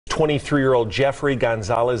23-year-old Jeffrey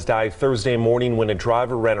Gonzalez died Thursday morning when a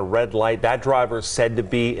driver ran a red light. That driver is said to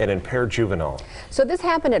be an impaired juvenile. So this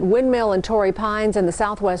happened at Windmill and Torrey Pines in the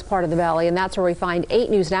southwest part of the valley, and that's where we find 8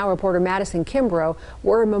 News Now reporter Madison Kimbrough,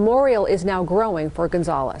 where a memorial is now growing for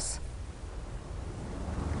Gonzalez.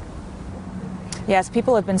 Yes,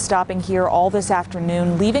 people have been stopping here all this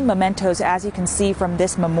afternoon, leaving mementos, as you can see from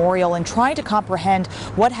this memorial, and trying to comprehend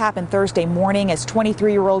what happened Thursday morning as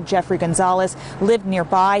 23-year-old Jeffrey Gonzalez lived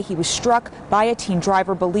nearby. He was struck by a teen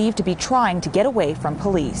driver believed to be trying to get away from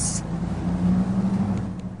police.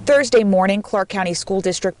 Thursday morning, Clark County School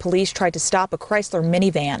District Police tried to stop a Chrysler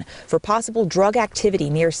minivan for possible drug activity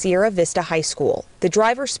near Sierra Vista High School. The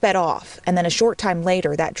driver sped off, and then a short time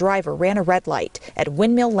later, that driver ran a red light at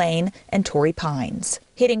Windmill Lane and Torrey Pines,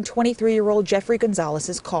 hitting 23-year-old Jeffrey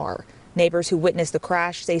Gonzalez's car. Neighbors who witnessed the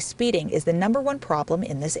crash say speeding is the #1 problem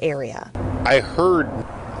in this area. I heard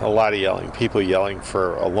a lot of yelling, people yelling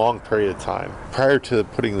for a long period of time. Prior to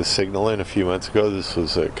putting the signal in a few months ago, this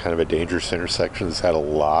was a kind of a dangerous intersection. It's had a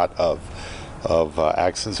lot of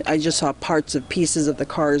accidents. I just saw parts of pieces of the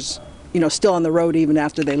cars, still on the road even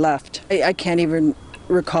after they left. I can't even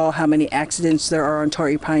recall how many accidents there are on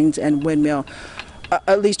Torrey Pines and Windmill,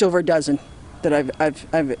 at least over a dozen that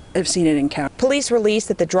I've seen it encounter. Police released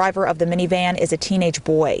that the driver of the minivan is a teenage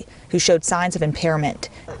boy who showed signs of impairment.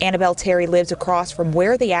 Annabelle Terry lives across from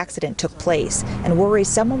where the accident took place and worries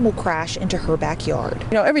someone will crash into her backyard.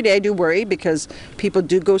 Every day I do worry because people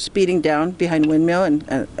do go speeding down behind Windmill,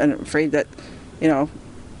 and I'm afraid that,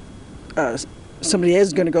 somebody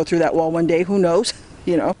is going to go through that wall one day. Who knows?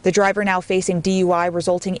 The driver now facing DUI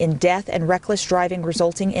resulting in death and reckless driving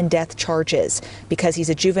resulting in death charges. Because he's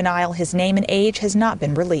a juvenile, his name and age has not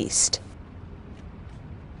been released.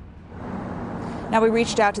 Now, we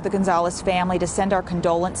reached out to the Gonzalez family to send our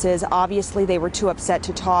condolences. Obviously, they were too upset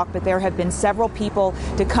to talk, but there have been several people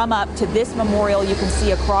to come up to this memorial you can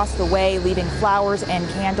see across the way, leaving flowers and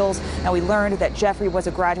candles. Now, we learned that Jeffrey was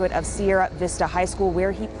a graduate of Sierra Vista High School,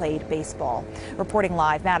 where he played baseball. Reporting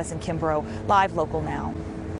live, Madison Kimbrough, Live Local Now.